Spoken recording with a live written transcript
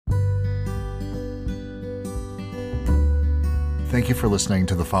Thank you for listening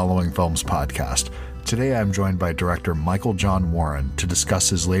to the Following Films podcast. Today I'm joined by director Michael John Warren to discuss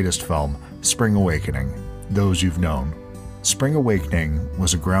his latest film, Spring Awakening, Those You've Known. Spring Awakening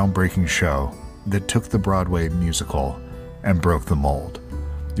was a groundbreaking show that took the Broadway musical and broke the mold.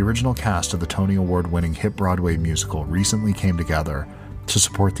 The original cast of the Tony Award-winning hit Broadway musical recently came together to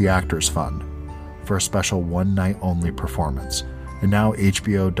support the Actors Fund for a special one-night-only performance, and now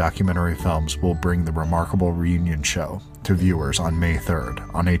HBO Documentary Films will bring the remarkable reunion show to viewers on May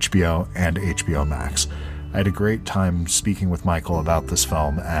 3rd on HBO and HBO Max. I had a great time speaking with Michael about this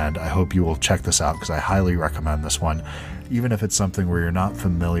film, and I hope you will check this out because I highly recommend this one. Even if it's something where you're not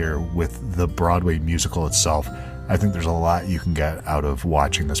familiar with the Broadway musical itself, I think there's a lot you can get out of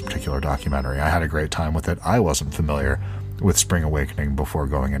watching this particular documentary. I had a great time with it. I wasn't familiar with Spring Awakening before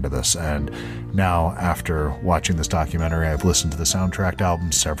going into this, and now after watching this documentary, I've listened to the soundtrack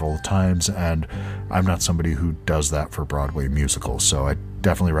album several times, and I'm not somebody who does that for Broadway musicals, so I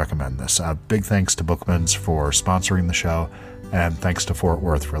definitely recommend this. Big thanks to Bookmans for sponsoring the show, and thanks to Fort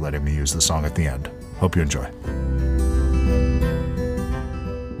Worth for letting me use the song at the end. Hope you enjoy.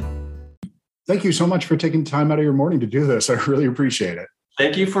 Thank you so much for taking time out of your morning to do this. I really appreciate it.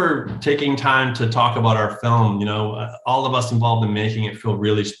 Thank you for taking time to talk about our film. You know, all of us involved in making it feel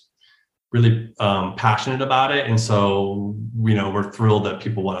really passionate about it. And so, you know, we're thrilled that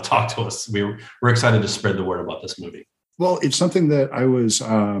people want to talk to us. We're excited to spread the word about this movie. Well, it's something that I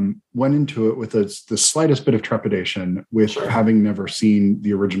went into it with the slightest bit of trepidation with having never seen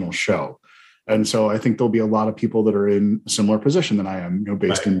the original show. And so I think there'll be a lot of people that are in a similar position than I am, you know,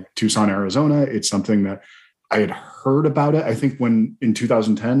 based in Tucson, Arizona. It's something that I had heard about it, I think when in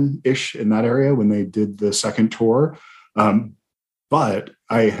 2010-ish in that area, when they did the second tour, but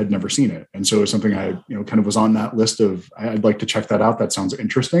I had never seen it. And so it was something I, kind of was on that list of, I'd like to check that out. That sounds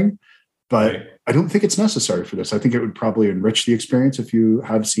interesting, but I don't think it's necessary for this. I think it would probably enrich the experience if you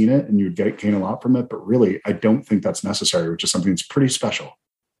have seen it and you'd gain a lot from it. But really, I don't think that's necessary, which is something that's pretty special.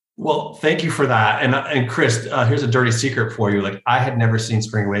 Well, thank you for that. And Chris, here's a dirty secret for you. Like, I had never seen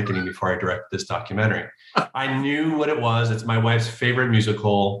Spring Awakening before I directed this documentary. I knew what it was. It's my wife's favorite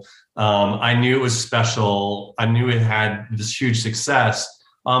musical. I knew it was special. I knew it had this huge success.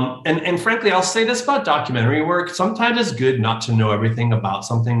 And frankly, I'll say this about documentary work. Sometimes it's good not to know everything about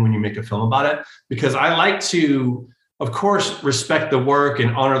something when you make a film about it, because I like to, of course, respect the work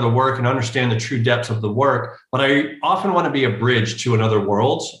and honor the work and understand the true depths of the work. But I often want to be a bridge to another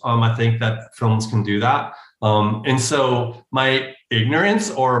world. I think that films can do that. And so my ignorance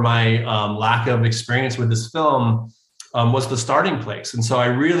or my lack of experience with this film was the starting place. And so I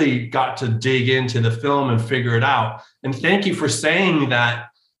really got to dig into the film and figure it out. And thank you for saying that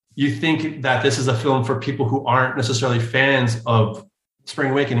you think that this is a film for people who aren't necessarily fans of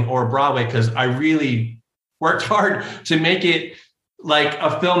Spring Awakening or Broadway, because I really worked hard to make it like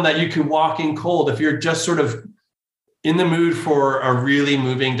a film that you can walk in cold if you're just sort of in the mood for a really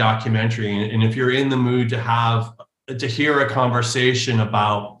moving documentary. And if you're in the mood to hear a conversation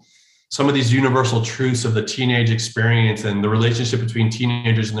about some of these universal truths of the teenage experience and the relationship between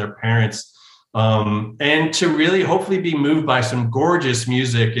teenagers and their parents, and to really hopefully be moved by some gorgeous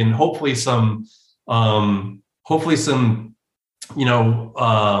music and hopefully some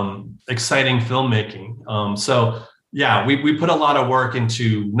exciting filmmaking. So yeah, we put a lot of work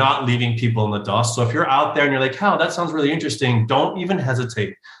into not leaving people in the dust. So if you're out there and you're like, oh, that sounds really interesting, don't even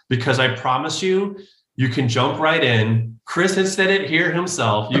hesitate, because I promise you, you can jump right in. Chris has said it here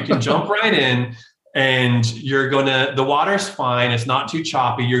himself. You can jump right in and the water's fine. It's not too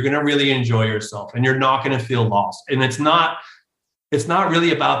choppy. You're going to really enjoy yourself and you're not going to feel lost. And it's not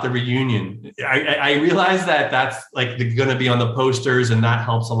really about the reunion. I realize that that's like going to be on the posters, and that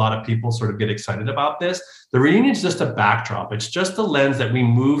helps a lot of people sort of get excited about this. The reunion is just a backdrop. It's just the lens that we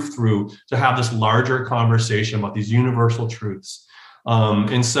move through to have this larger conversation about these universal truths.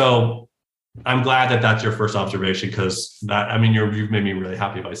 And so I'm glad that that's your first observation, because you've made me really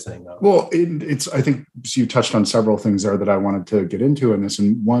happy by saying that. Well, I think you touched on several things there that I wanted to get into in this.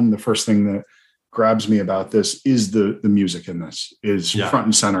 And the first thing that grabs me about this is the music in this is front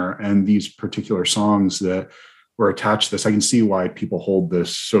and center, and these particular songs that were attached to this. I can see why people hold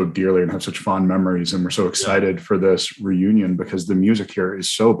this so dearly and have such fond memories, and we're so excited for this reunion, because the music here is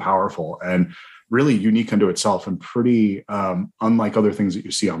so powerful and really unique unto itself and pretty unlike other things that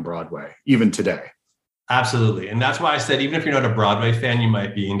you see on Broadway, even today. Absolutely. And that's why I said, even if you're not a Broadway fan, you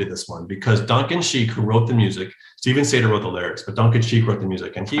might be into this one, because Duncan Sheik, who wrote the music, Steven Sater wrote the lyrics, but Duncan Sheik wrote the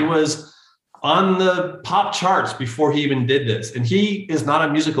music, and he was on the pop charts before he even did this. And he is not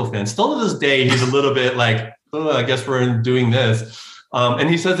a musical fan. Still to this day, he's a little bit like, oh, I guess we're doing this. And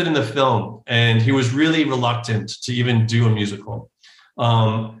he says it in the film, and he was really reluctant to even do a musical.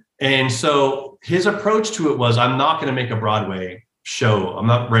 And so his approach to it was, I'm not going to make a Broadway show. I'm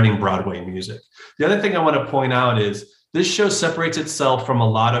not writing Broadway music. The other thing I want to point out is this show separates itself from a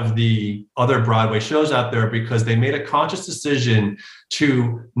lot of the other Broadway shows out there because they made a conscious decision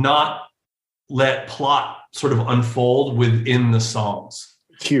to not let plot sort of unfold within the songs.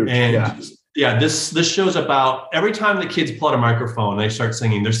 Huge. And this show's about every time the kids pull out a microphone, they start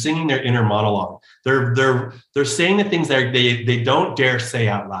singing. They're singing their inner monologue. They're saying the things that they don't dare say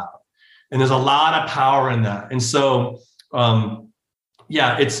out loud, and there's a lot of power in that. And so,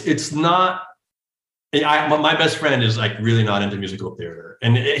 it's not. My best friend is like really not into musical theater,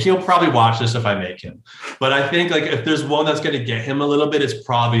 and he'll probably watch this if I make him. But I think like if there's one that's going to get him a little bit, it's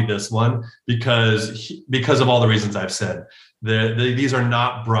probably this one because of all the reasons I've said. These are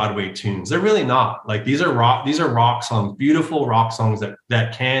not Broadway tunes. They're really not. Like these are rock songs, beautiful rock songs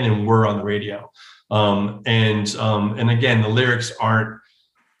that can and were on the radio. And again, the lyrics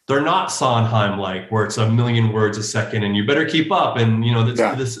they're not Sondheim like where it's a million words a second and you better keep up. And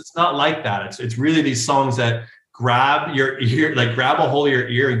it's not like that. It's really these songs that grab your ear, like grab a hold of your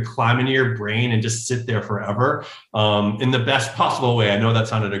ear and climb into your brain and just sit there forever in the best possible way. I know that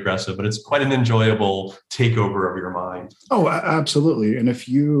sounded aggressive, but it's quite an enjoyable takeover of your mind. Oh, absolutely. And if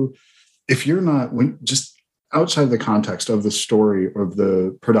you're not just outside the context of the story of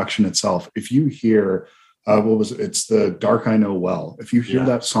the production itself, if you hear it's the Dark I Know Well. If you hear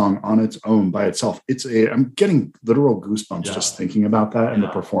that song on its own by itself, I'm getting literal goosebumps just thinking about that and the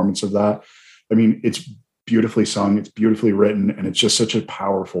performance of that. I mean, it's beautifully sung, it's beautifully written, and it's just such a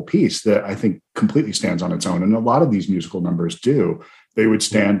powerful piece that I think completely stands on its own. And a lot of these musical numbers do. They would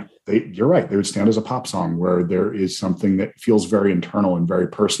stand, you're right, they would stand as a pop song where there is something that feels very internal and very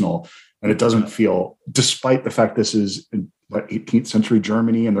personal. And it doesn't feel, despite the fact this is 18th century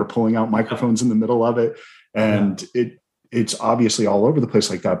Germany and they're pulling out microphones in the middle of it. And it's obviously all over the place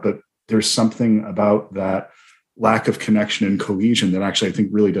like that, but there's something about that lack of connection and cohesion that actually I think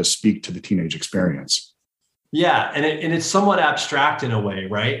really does speak to the teenage experience. Yeah. And it's somewhat abstract in a way,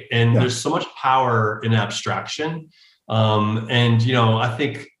 right? And there's so much power in abstraction.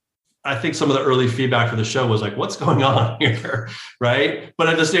 I think some of the early feedback for the show was like, what's going on here? Right. But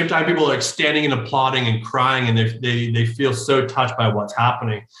at the same time, people are like standing and applauding and crying, and they feel so touched by what's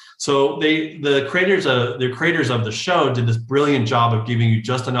happening. So the creators of the show did this brilliant job of giving you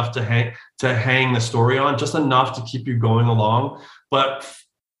just enough to hang the story on, just enough to keep you going along, but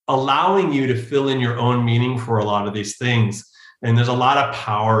allowing you to fill in your own meaning for a lot of these things. And there's a lot of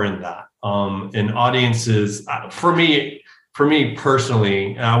power in that. And audiences, for me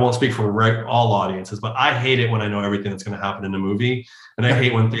personally, and I won't speak for all audiences, but I hate it when I know everything that's going to happen in a movie. And I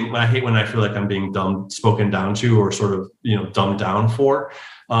hate when I feel like I'm being spoken down to or sort of, dumbed down for.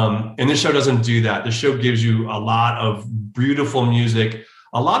 And this show doesn't do that. The show gives you a lot of beautiful music,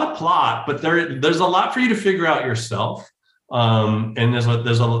 a lot of plot, but there's a lot for you to figure out yourself. And there's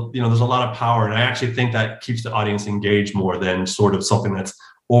a lot of power. And I actually think that keeps the audience engaged more than sort of something that's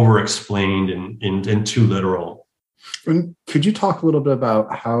over-explained and too literal. And could you talk a little bit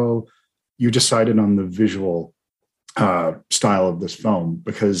about how you decided on the visual style of this film?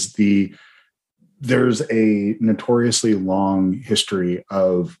 Because there's a notoriously long history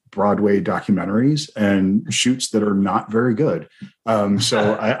of Broadway documentaries and shoots that are not very good.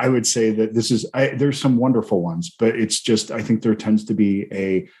 So I would say that there's some wonderful ones, but it's just, I think there tends to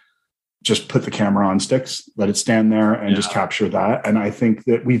be just put the camera on sticks, let it stand there and just capture that. And I think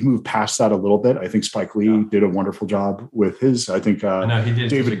that we've moved past that a little bit. I think Spike Lee did a wonderful job with his. I think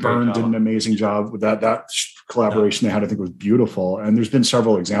David Byrne did an amazing job with that collaboration they had, I think was beautiful. And there's been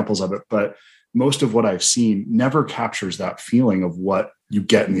several examples of it, but most of what I've seen never captures that feeling of what you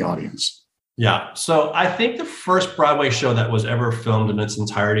get in the audience. Yeah. So I think the first Broadway show that was ever filmed in its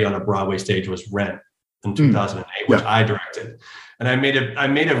entirety on a Broadway stage was Rent in 2008, which I directed. And I made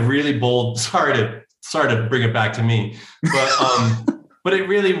a really bold, sorry to bring it back to me, but it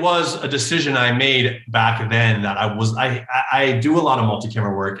really was a decision I made back then that I do a lot of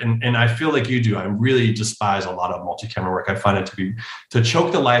multi-camera work and I feel like you do. I really despise a lot of multi-camera work. I find it to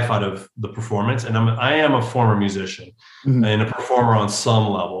choke the life out of the performance. And I am a former musician and a performer on some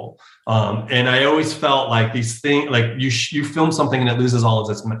level. And I always felt like these things, like you film something and it loses all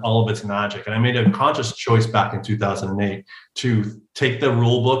of its magic. And I made a conscious choice back in 2008 to take the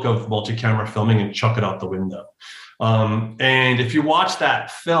rule book of multi-camera filming and chuck it out the window. And if you watch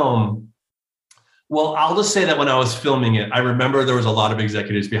that film, well, I'll just say that when I was filming it, I remember there was a lot of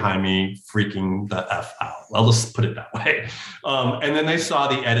executives behind me freaking the F out. I'll just put it that way. And then they saw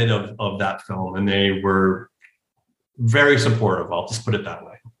the edit of that film and they were very supportive. I'll just put it that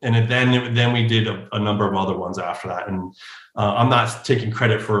way. And then we did a number of other ones after that. And I'm not taking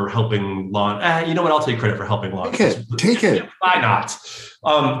credit for helping launch. You know what? I'll take credit for helping launch. Take it. Why not?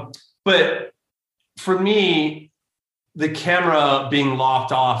 But for me, the camera being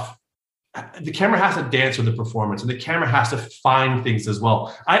locked off, the camera has to dance with the performance, and the camera has to find things as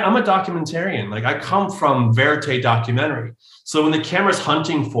well. I'm a documentarian. Like, I come from verite documentary. So when the camera's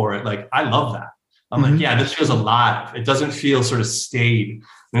hunting for it, like, I love that. I'm like, yeah, this feels alive. It doesn't feel sort of staid.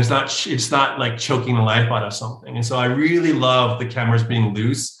 And it's not like choking the life out of something. And so I really love the cameras being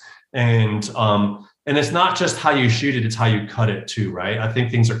loose, and it's not just how you shoot it, it's how you cut it too, right? I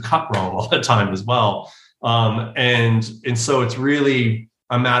think things are cut wrong all the time as well. And so it's really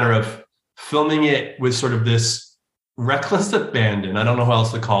a matter of filming it with sort of this reckless abandon. I don't know how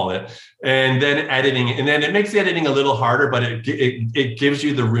else to call it. And then editing it. And then it makes the editing a little harder, but it gives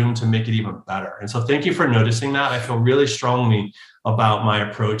you the room to make it even better. And so thank you for noticing that. I feel really strongly about my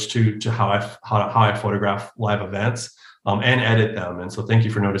approach to how I photograph live events and edit them. And so thank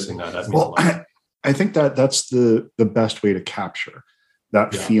you for noticing that. That means a lot. I think that's the best way to capture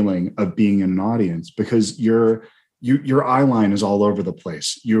that feeling of being in an audience, because your eye line is all over the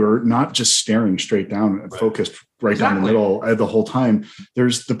place. You're not just staring straight down and focused right down the middle the whole time.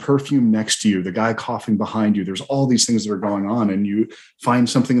 There's the perfume next to you, the guy coughing behind you. There's all these things that are going on, and you find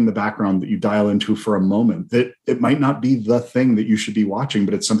something in the background that you dial into for a moment that it might not be the thing that you should be watching,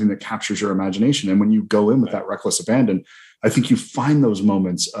 but it's something that captures your imagination. And when you go in with that reckless abandon, I think you find those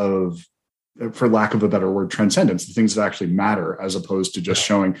moments of, for lack of a better word, transcendence, the things that actually matter, as opposed to just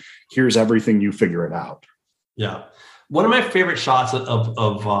showing, here's everything, you figure it out. Yeah. One of my favorite shots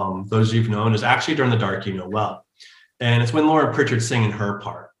of Those You've Known is actually during The Dark You Know Well. And it's when Lauren Pritchard's singing her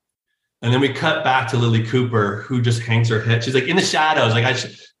part. And then we cut back to Lily Cooper, who just hangs her head. She's like in the shadows.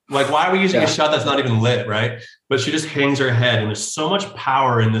 Like, why are we using a shot that's not even lit, right? But she just hangs her head. And there's so much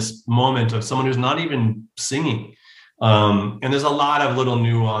power in this moment of someone who's not even singing. And there's a lot of little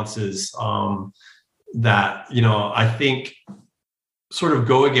nuances that, I think sort of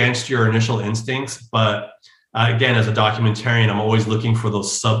go against your initial instincts. But again, as a documentarian, I'm always looking for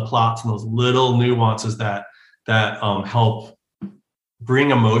those subplots and those little nuances that help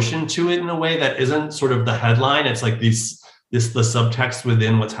bring emotion to it in a way that isn't sort of the headline. It's like the subtext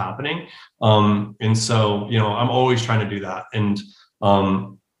within what's happening. And so, I'm always trying to do that. And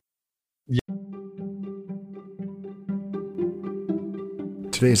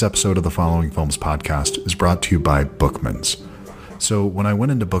Today's episode of the Following Films podcast is brought to you by Bookmans. So when I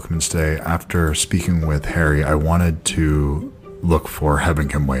went into Bookmans today, after speaking with Harry, I wanted to look for Heaven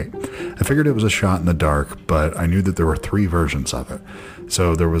Can Wait. I figured it was a shot in the dark, but I knew that there were 3 versions of it.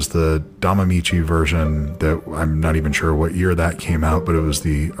 So there was the Dom Amici version that I'm not even sure what year that came out, but it was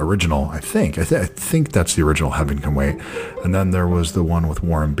the original, I think. I think that's the original Heaven Can Wait. And then there was the one with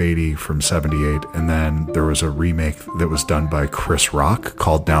Warren Beatty from 78. And then there was a remake that was done by Chris Rock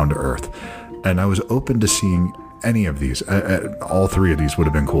called Down to Earth. And I was open to seeing any of these. All 3 of these would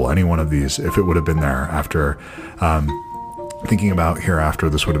have been cool. Any one of these, if it would have been there after thinking about Hereafter,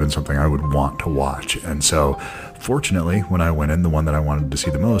 this would have been something I would want to watch. And so fortunately, when I went in, the one that I wanted to see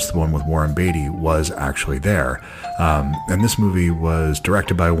the most, the one with Warren Beatty, was actually there. And this movie was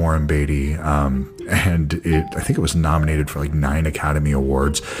directed by Warren Beatty. And I think it was nominated for like 9 Academy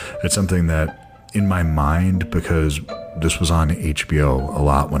Awards. It's something that in my mind, because this was on HBO a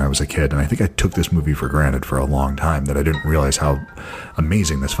lot when I was a kid, and I think I took this movie for granted for a long time, that I didn't realize how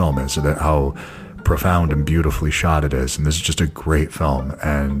amazing this film is, that how profound and beautifully shot it is. And this is just a great film.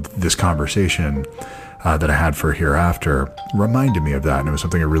 And this conversation that I had for Hereafter reminded me of that, and it was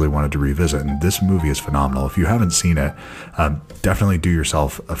something I really wanted to revisit. And this movie is phenomenal. If you haven't seen it, definitely do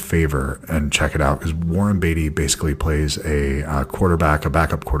yourself a favor and check it out, because Warren Beatty basically plays a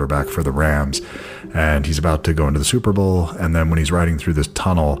backup quarterback for the Rams, and he's about to go into the Super Bowl. And then when he's riding through this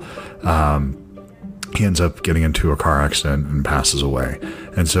tunnel, he ends up getting into a car accident and passes away.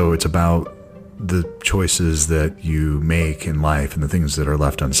 And so it's about the choices that you make in life and the things that are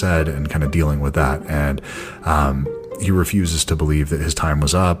left unsaid, and kind of dealing with that. And he refuses to believe that his time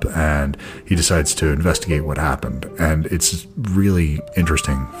was up, and he decides to investigate what happened. And it's a really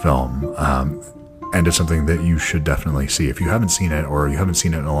interesting film. And it's something that you should definitely see. If you haven't seen it, or you haven't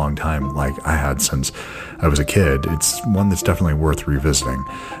seen it in a long time, like I had since I was a kid, it's one that's definitely worth revisiting.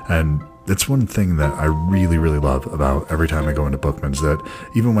 And That's one thing that I really, really love about every time I go into Bookman's, that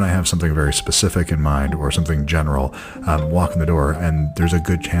even when I have something very specific in mind or something general, walk in the door, and there's a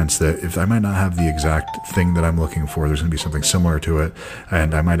good chance that if I might not have the exact thing that I'm looking for, there's going to be something similar to it,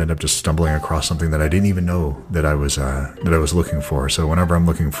 and I might end up just stumbling across something that I didn't even know that I was looking for. So whenever I'm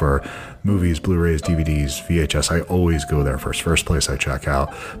looking for movies, Blu-rays, DVDs, VHS, I always go there first place I check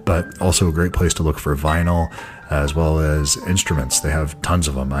out. But also a great place to look for vinyl, as well as instruments. They have tons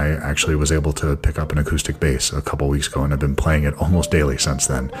of them. I actually was able to pick up an acoustic bass a couple weeks ago, and I've been playing it almost daily since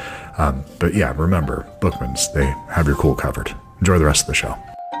then. But yeah, remember, Bookman's, they have your cool covered. Enjoy the rest of the show.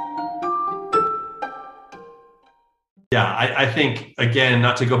 Yeah, I think, again,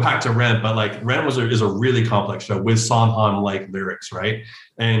 not to go back to Rent, but like Rent is a really complex show with Sondheim-like lyrics, right?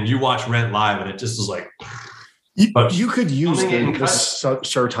 And you watch Rent live and it just is like... You could use the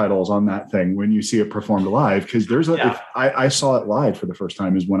surtitles on that thing when you see it performed live, because I saw it live for the first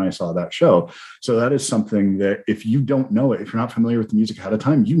time is when I saw that show. So that is something that if you don't know it, if you're not familiar with the music ahead of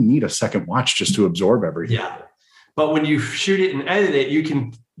time, you need a second watch just to absorb everything. Yeah. But when you shoot it and edit it, you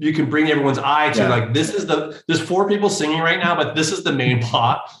can bring everyone's eye to like, there's 4 people singing right now, but this is the main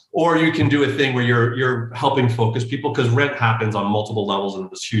plot. Or you can do a thing where you're helping focus people, because Rent happens on multiple levels in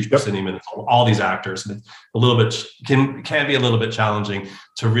this huge proscenium and all these actors, and it's a little bit can be a little bit challenging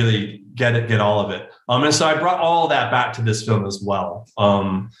to really get all of it. And so I brought all that back to this film as well.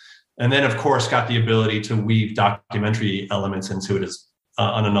 And then of course got the ability to weave documentary elements into it as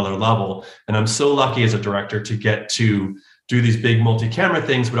on another level. And I'm so lucky as a director to get to do these big multi-camera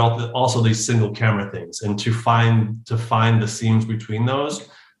things, but also these single camera things, and to find the seams between those.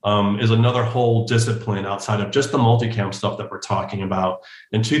 Is another whole discipline outside of just the multicam stuff that we're talking about,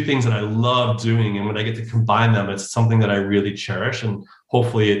 and 2 things that I love doing. And when I get to combine them, it's something that I really cherish, and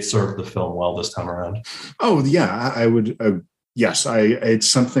hopefully it served the film well this time around. Oh yeah, I would. Yes, it's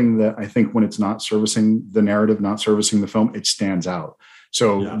something that I think when it's not servicing the narrative, not servicing the film, it stands out.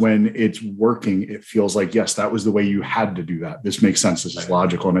 So when it's working, it feels like, yes, that was the way you had to do that. This makes sense. This is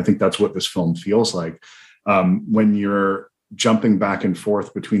logical. And I think that's what this film feels like. When you're jumping back and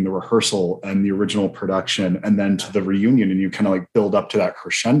forth between the rehearsal and the original production and then to the reunion, and you kind of like build up to that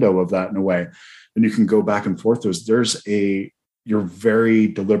crescendo of that in a way, and you can go back and forth. You're very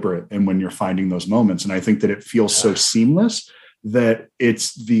deliberate in when you're finding those moments. And I think that it feels so seamless that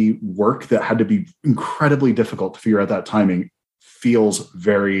it's the work that had to be incredibly difficult to figure out that timing feels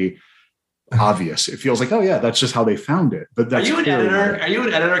very obvious. It feels like, oh yeah, that's just how they found it. But that's Are you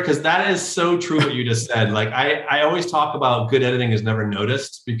an editor? Because that is so true what you just said. Like I always talk about good editing is never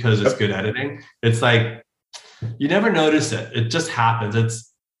noticed because it's good editing. It's like you never notice it. It just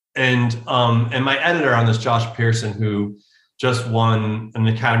happens. And my editor on this, Josh Pearson, who just won an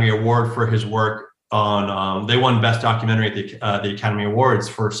Academy Award for his work on they won Best Documentary at the Academy Awards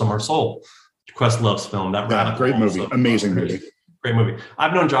for Summer Soul, Questlove's film. Great movie, amazing movie. Great movie.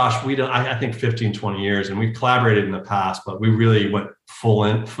 I've known Josh, I think 15, 20 years, and we've collaborated in the past, but we really went full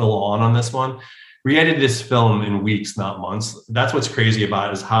on this one. We edited this film in weeks, not months. That's what's crazy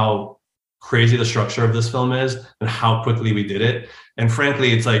about it, is how crazy the structure of this film is and how quickly we did it. And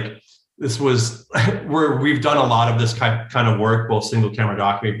frankly, it's like, this was where we've done a lot of this kind of work, both single camera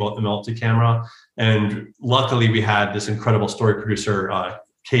documentary, both the multi-camera. And luckily we had this incredible story producer,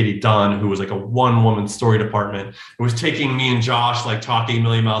 Katie Dunn, who was like a one-woman story department. It was taking me and Josh like talking a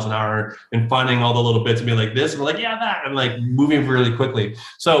million miles an hour and finding all the little bits and being like this, and we're like, yeah, that, and like moving really quickly.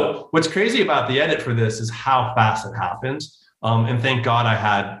 So what's crazy about the edit for this is how fast it happened. And thank God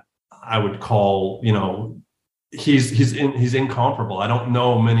I would call, he's incomparable. I don't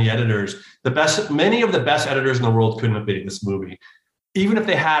know many editors. Many of the best editors in the world couldn't have made this movie, even if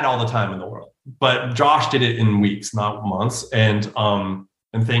they had all the time in the world. But Josh did it in weeks, not months.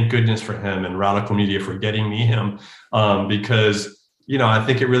 And thank goodness for him and Radical Media for getting me him, because, I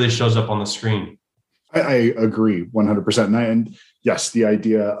think it really shows up on the screen. I agree 100%. And yes, the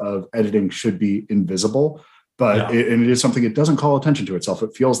idea of editing should be invisible, but it is something, it doesn't call attention to itself.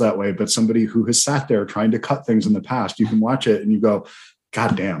 It feels that way. But somebody who has sat there trying to cut things in the past, you can watch it and you go,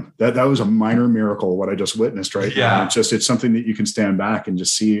 God damn, that was a minor miracle, what I just witnessed right now. It's something that you can stand back and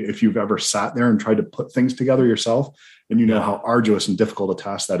just see if you've ever sat there and tried to put things together yourself, and how arduous and difficult a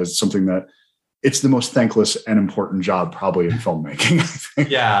task that is. Something that it's the most thankless and important job probably in filmmaking.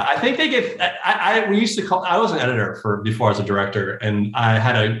 I think they get, I was an editor before I was a director, and I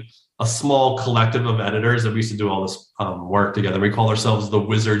had a small collective of editors that we used to do all this work together. We call ourselves the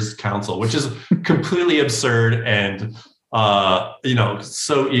Wizards Council, which is completely absurd and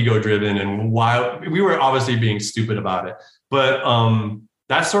so ego driven, and why we were obviously being stupid about it. But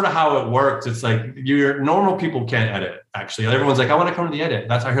that's sort of how it works. It's like normal people can't edit. Actually, everyone's like, I want to come to the edit.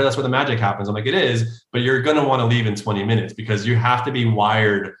 I heard that's where the magic happens. I'm like, it is, but you're going to want to leave in 20 minutes because you have to be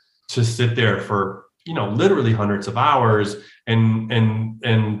wired to sit there for, literally hundreds of hours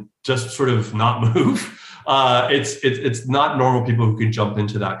and just sort of not move. It's not normal people who can jump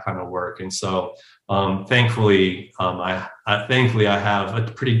into that kind of work. And so, thankfully, I have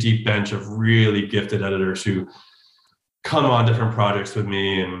a pretty deep bench of really gifted editors who come on different projects with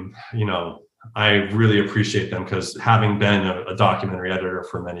me. And, I really appreciate them because having been a documentary editor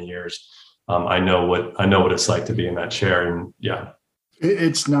for many years, I know what it's like to be in that chair. And yeah,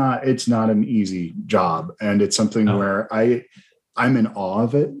 it's not an easy job. And it's something where I'm in awe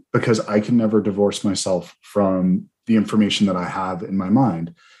of it because I can never divorce myself from the information that I have in my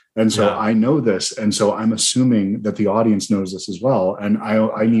mind. And so I know this. And so I'm assuming that the audience knows this as well. And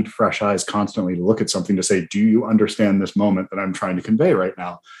I need fresh eyes constantly to look at something to say, do you understand this moment that I'm trying to convey right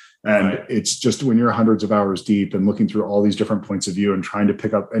now? And it's just when you're hundreds of hours deep and looking through all these different points of view and trying to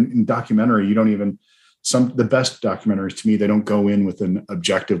pick up, and in documentary, you don't even, the best documentaries to me, they don't go in with an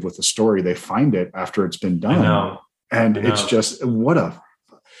objective with the story. They find it after it's been done. And it's just you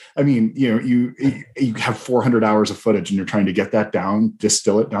have 400 hours of footage and you're trying to get that down,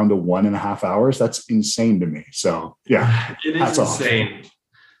 distill it down to 1.5 hours. That's insane to me. So yeah, it is insane.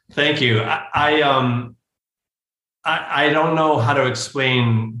 Thank you. I don't know how to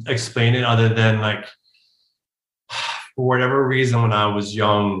explain it other than like, for whatever reason, when I was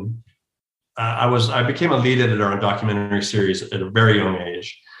young, I became a lead editor on a documentary series at a very young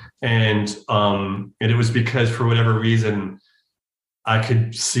age. And it was because for whatever reason, I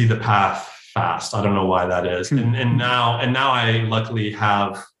could see the path fast. I don't know why that is. And now I luckily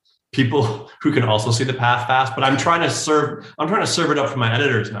have people who can also see the path fast, but I'm trying to serve it up for my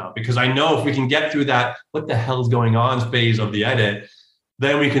editors now, because I know if we can get through that, what the hell is going on phase of the edit,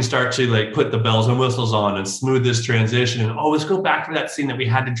 then we can start to like put the bells and whistles on and smooth this transition. And let's go back to that scene that we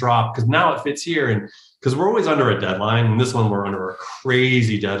had to drop because now it fits here. And because we're always under a deadline, and this one we're under a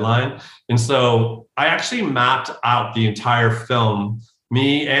crazy deadline. And so I actually mapped out the entire film.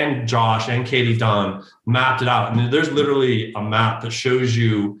 Me and Josh and Katie Dunn mapped it out. And there's literally a map that shows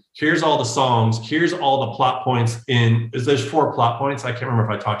you, here's all the songs, here's all the plot points there's 4 plot points. I can't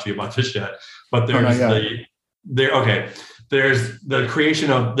remember if I talked to you about this yet, but there's there's the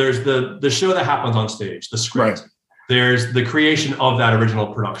creation of, there's the show that happens on stage, the script. Right. There's the creation of that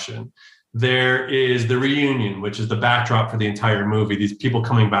original production. There is the reunion, which is the backdrop for the entire movie. These people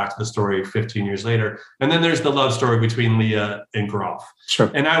coming back to the story 15 years later. And then there's the love story between Leah and Groff. Sure.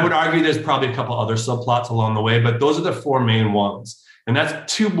 And I would argue there's probably a couple other subplots along the way, but those are the 4 main ones. And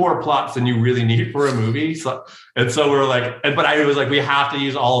that's 2 more plots than you really need for a movie. So we're like, but I was like, we have to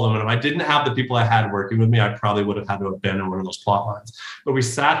use all of them. And if I didn't have the people I had working with me, I probably would have had to abandon one of those plot lines. But we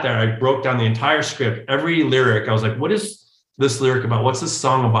sat there, I broke down the entire script, every lyric. I was like, what is this lyric about? What's this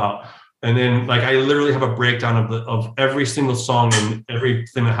song about? And then like, I literally have a breakdown of every single song and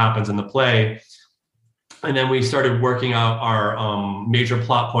everything that happens in the play. And then we started working out our major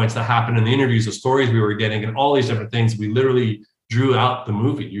plot points that happened in the interviews, the stories we were getting, and all these different things. We literally drew out the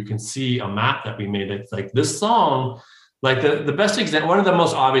movie. You can see a map that we made. It's like this song, like the best example, one of the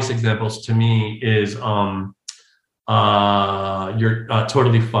most obvious examples to me is You're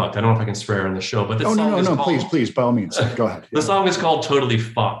Totally Fucked. I don't know if I can swear in the show, but this song is called, please, by all means, go ahead. The song is called Totally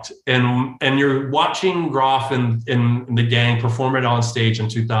Fucked. And you're watching Groff and the gang perform it on stage in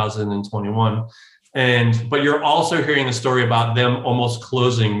 2021. But you're also hearing the story about them almost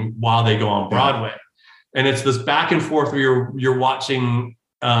closing while they go on Broadway. And it's this back and forth where you're watching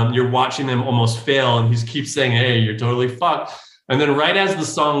them almost fail. And he keeps saying, hey, you're totally fucked. And then right as the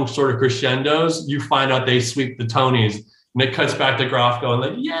song sort of crescendos, you find out they sweep the Tonys, and it cuts back to Groff going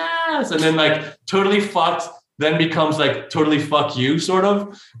like, yes. And then like Totally Fucked then becomes like Totally Fuck You sort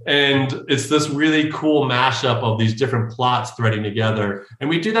of. And it's this really cool mashup of these different plots threading together. And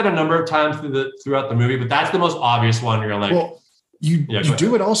we do that a number of times throughout the movie, but that's the most obvious one. You're like, you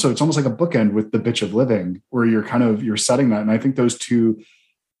do it also. It's almost like a bookend with The Bitch of Living, where you're setting that. And I think those two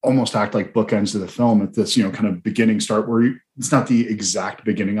almost act like bookends to the film at this, kind of beginning start where it's not the exact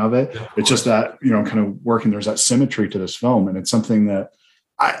beginning of it. It's just that, kind of working. There's that symmetry to this film. And it's something that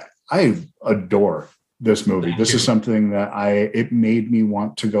I adore this movie. This is something that it made me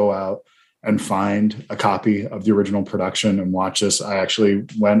want to go out and find a copy of the original production and watch this. I actually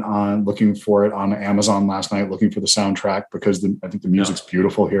went on looking for it on Amazon last night, looking for the soundtrack because I think the music's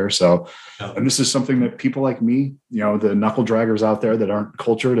beautiful here. So, and this is something that people like me, the knuckle draggers out there that aren't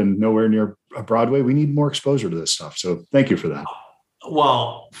cultured and nowhere near Broadway, we need more exposure to this stuff. So thank you for that.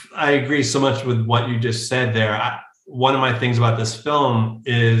 Well, I agree so much with what you just said there. one of my things about this film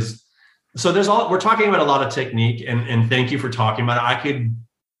is, so we're talking about a lot of technique, and thank you for talking about it.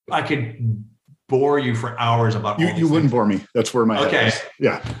 I could bore you for hours about you wouldn't bore me. That's where my head is.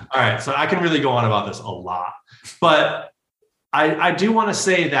 Yeah. All right. So I can really go on about this a lot, but I do want to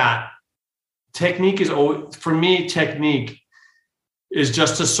say that technique is always, for me, technique is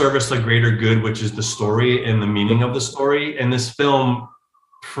just to service the greater good, which is the story and the meaning of the story. And this film,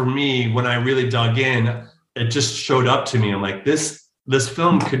 for me, when I really dug in, it just showed up to me. I'm like, this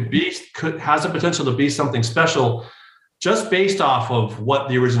film has the potential to be something special, just based off of what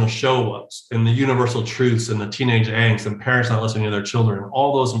the original show was, and the universal truths, and the teenage angst, and parents not listening to their children,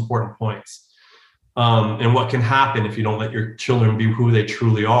 all those important points, and what can happen if you don't let your children be who they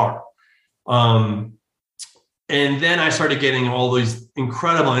truly are. And then I started getting all these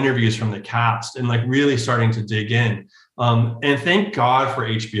incredible interviews from the cast, and like really starting to dig in. And thank God for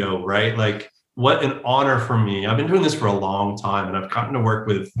HBO, right? Like, what an honor for me. I've been doing this for a long time, and I've gotten to work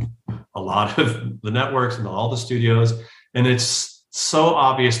with a lot of the networks and all the studios. And it's so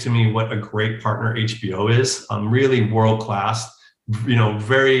obvious to me what a great partner HBO is. Really world-class,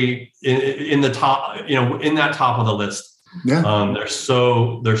 very in the top, in that top of the list. Yeah. They're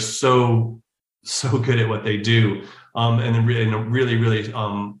so good at what they do. And then really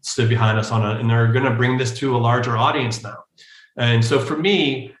stood behind us and they're going to bring this to a larger audience now. And so for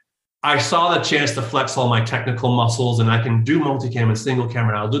me, I saw the chance to flex all my technical muscles, and I can do multicam and single camera,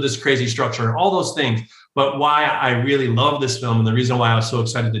 and I'll do this crazy structure and all those things. But why I really love this film, and the reason why I was so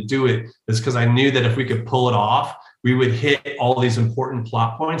excited to do it, is because I knew that if we could pull it off, we would hit all these important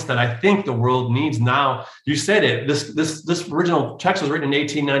plot points that I think the world needs now. You said it. This original text was written in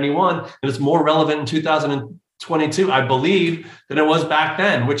 1891, and it's more relevant in 2022, I believe, than it was back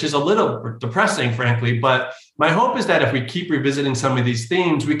then, which is a little depressing, frankly. But my hope is that if we keep revisiting some of these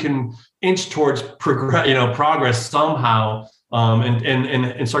themes, we can inch towards progress somehow,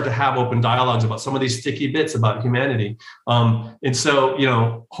 and start to have open dialogues about some of these sticky bits about humanity. And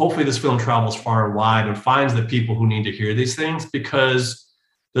so, hopefully this film travels far and wide and finds the people who need to hear these things, because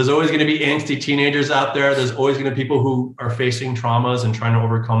there's always going to be angsty teenagers out there. There's always going to be people who are facing traumas and trying to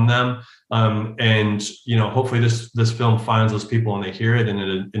overcome them. And hopefully this film finds those people and they hear it, and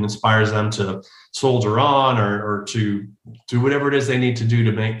it inspires them to soldier on or to do whatever it is they need to do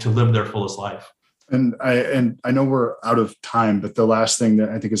to live their fullest life. And I know we're out of time, but the last thing that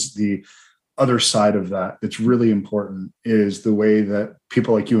I think is the other side of that that's really important is the way that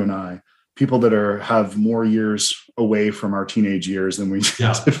people like you and I, people that have more years away from our teenage years than we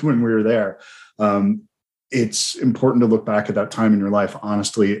did when we were there. It's important to look back at that time in your life,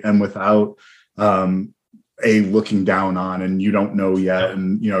 honestly, and without looking down on, and you don't know yet.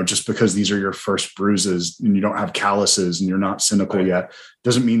 And, just because these are your first bruises and you don't have calluses and you're not cynical yet,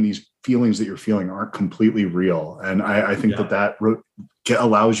 doesn't mean these feelings that you're feeling aren't completely real. And I think that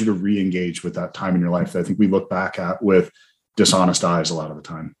allows you to re-engage with that time in your life that I think we look back at with dishonest eyes a lot of the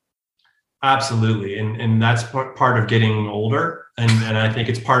time. Absolutely. And that's part of getting older. And I think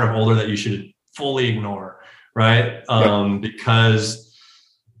it's part of older that you should fully ignore, right? Because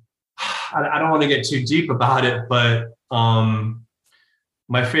I don't want to get too deep about it, but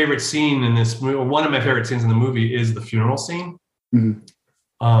my favorite scene in this movie, or one of my favorite scenes in the movie, is the funeral scene. Mm-hmm.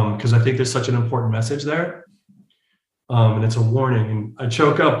 Because I think there's such an important message there. And it's a warning. And I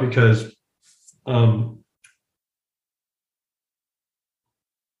choke up because I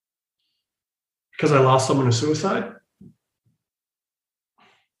lost someone to suicide.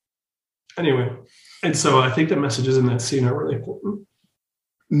 Anyway, and so I think the messages in that scene are really important.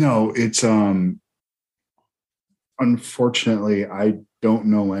 No, it's unfortunately, I don't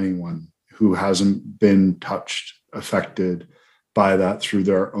know anyone who hasn't been touched, affected by that through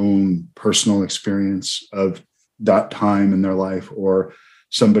their own personal experience of that time in their life, or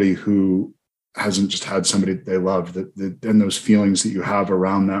somebody who hasn't just had somebody that they love, and those feelings that you have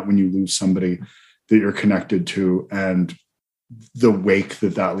around that when you lose somebody that you're connected to, and the wake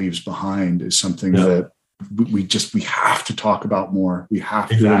that leaves behind is something that we have to talk about more. We have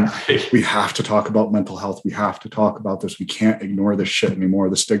to talk about mental health. We have to talk about this. We can't ignore this shit anymore.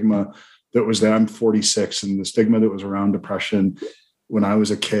 The stigma that was there. I'm 46, and the stigma that was around depression when I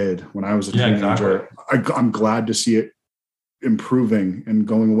was a kid, when I was a teenager, exactly. I'm glad to see it improving and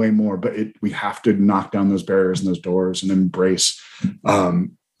going away more, but we have to knock down those barriers and those doors and embrace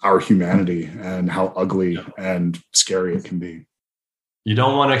our humanity and how ugly and scary it can be. You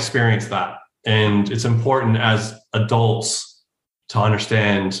don't want to experience that. And it's important as adults to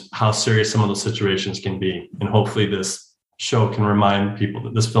understand how serious some of those situations can be. And hopefully this show can remind people,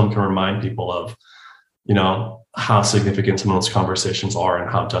 that this film can remind people of, how significant some of those conversations are and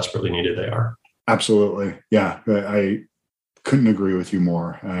how desperately needed they are. Absolutely. Yeah. I couldn't agree with you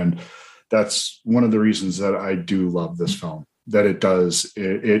more. And that's one of the reasons that I do love this film, that it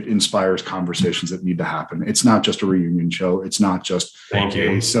inspires conversations that need to happen. It's not just a reunion show. It's not just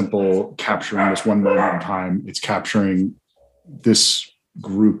a simple capturing this one moment in time. It's capturing this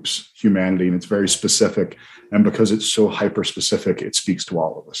group's humanity, and it's very specific. And because it's so hyper specific, it speaks to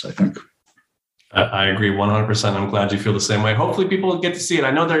all of us, I think. I agree 100%. I'm glad you feel the same way. Hopefully people get to see it.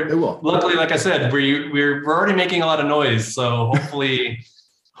 I know they will. Luckily, like I said, we're already making a lot of noise. So hopefully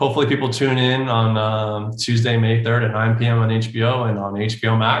people tune in on Tuesday, May 3rd at 9 p.m. on HBO and on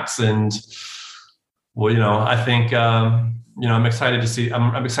HBO Max. And well, I think I'm excited to see.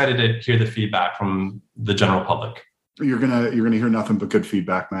 I'm excited to hear the feedback from the general public. You're gonna hear nothing but good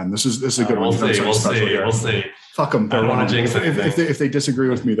feedback, man. This is a good one. We'll see. Fuck them. I don't want to jinx it. If they disagree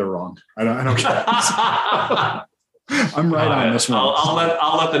with me, they're wrong. I don't care. I'm right on this one. I'll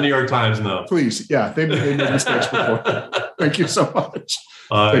let the New York Times know. Please, yeah, they made mistakes before. Thank you so much.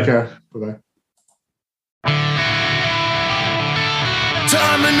 Take care. Bye-bye.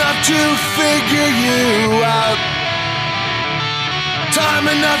 Time enough to figure you out. Time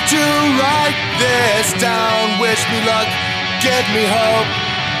enough to write this down. Wish me luck, give me hope.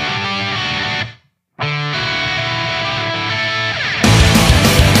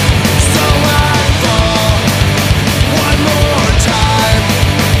 So I fall one more time,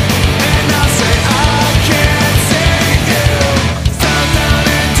 and I'll say I can't save you. Fell down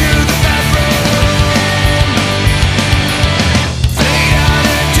into the bathroom, fade out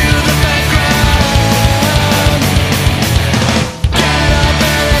into the background. Get up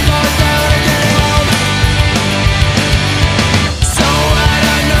and it falls down again. So what,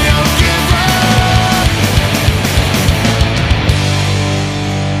 I know you'll give up.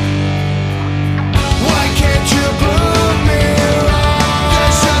 Why can't you prove me wrong?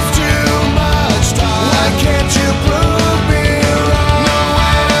 There's just too much time. Why can't you prove me wrong? No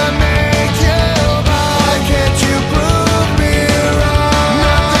way to make you mine. Why can't you prove me wrong?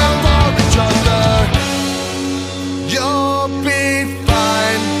 Nothing for each other. You'll be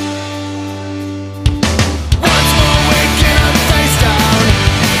fine. Once more waking up face down.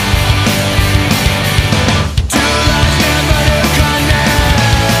 Two lives never to connect.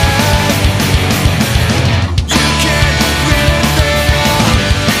 You can't live there.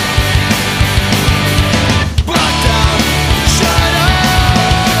 Blocked out, shut up.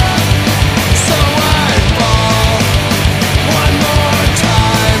 So I fall one more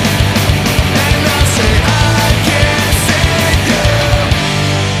time, and I'll say I can't save you.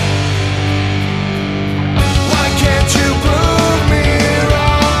 Why can't you prove me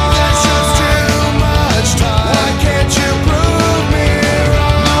wrong? There's just too much time. Why can't you prove me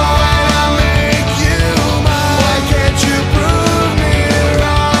wrong? No way to make you mine. Why can't you prove me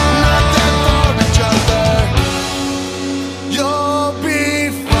wrong? Nothing for each other. You'll be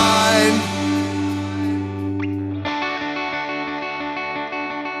fine.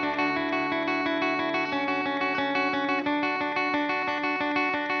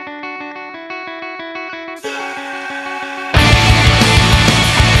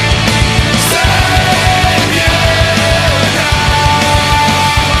 Save you now.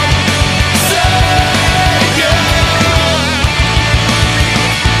 Save you.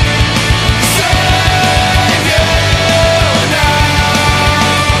 Save you now.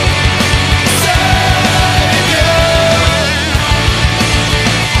 Save you.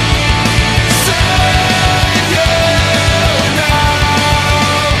 Save you now.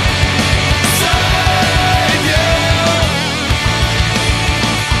 Save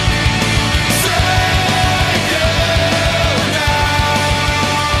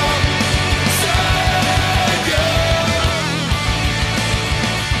you.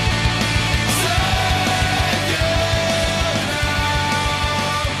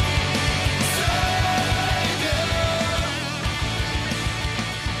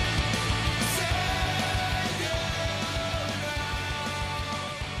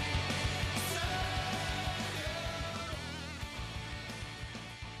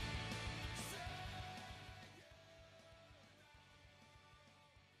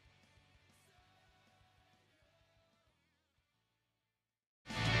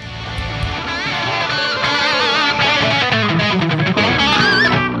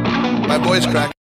 My voice cracked.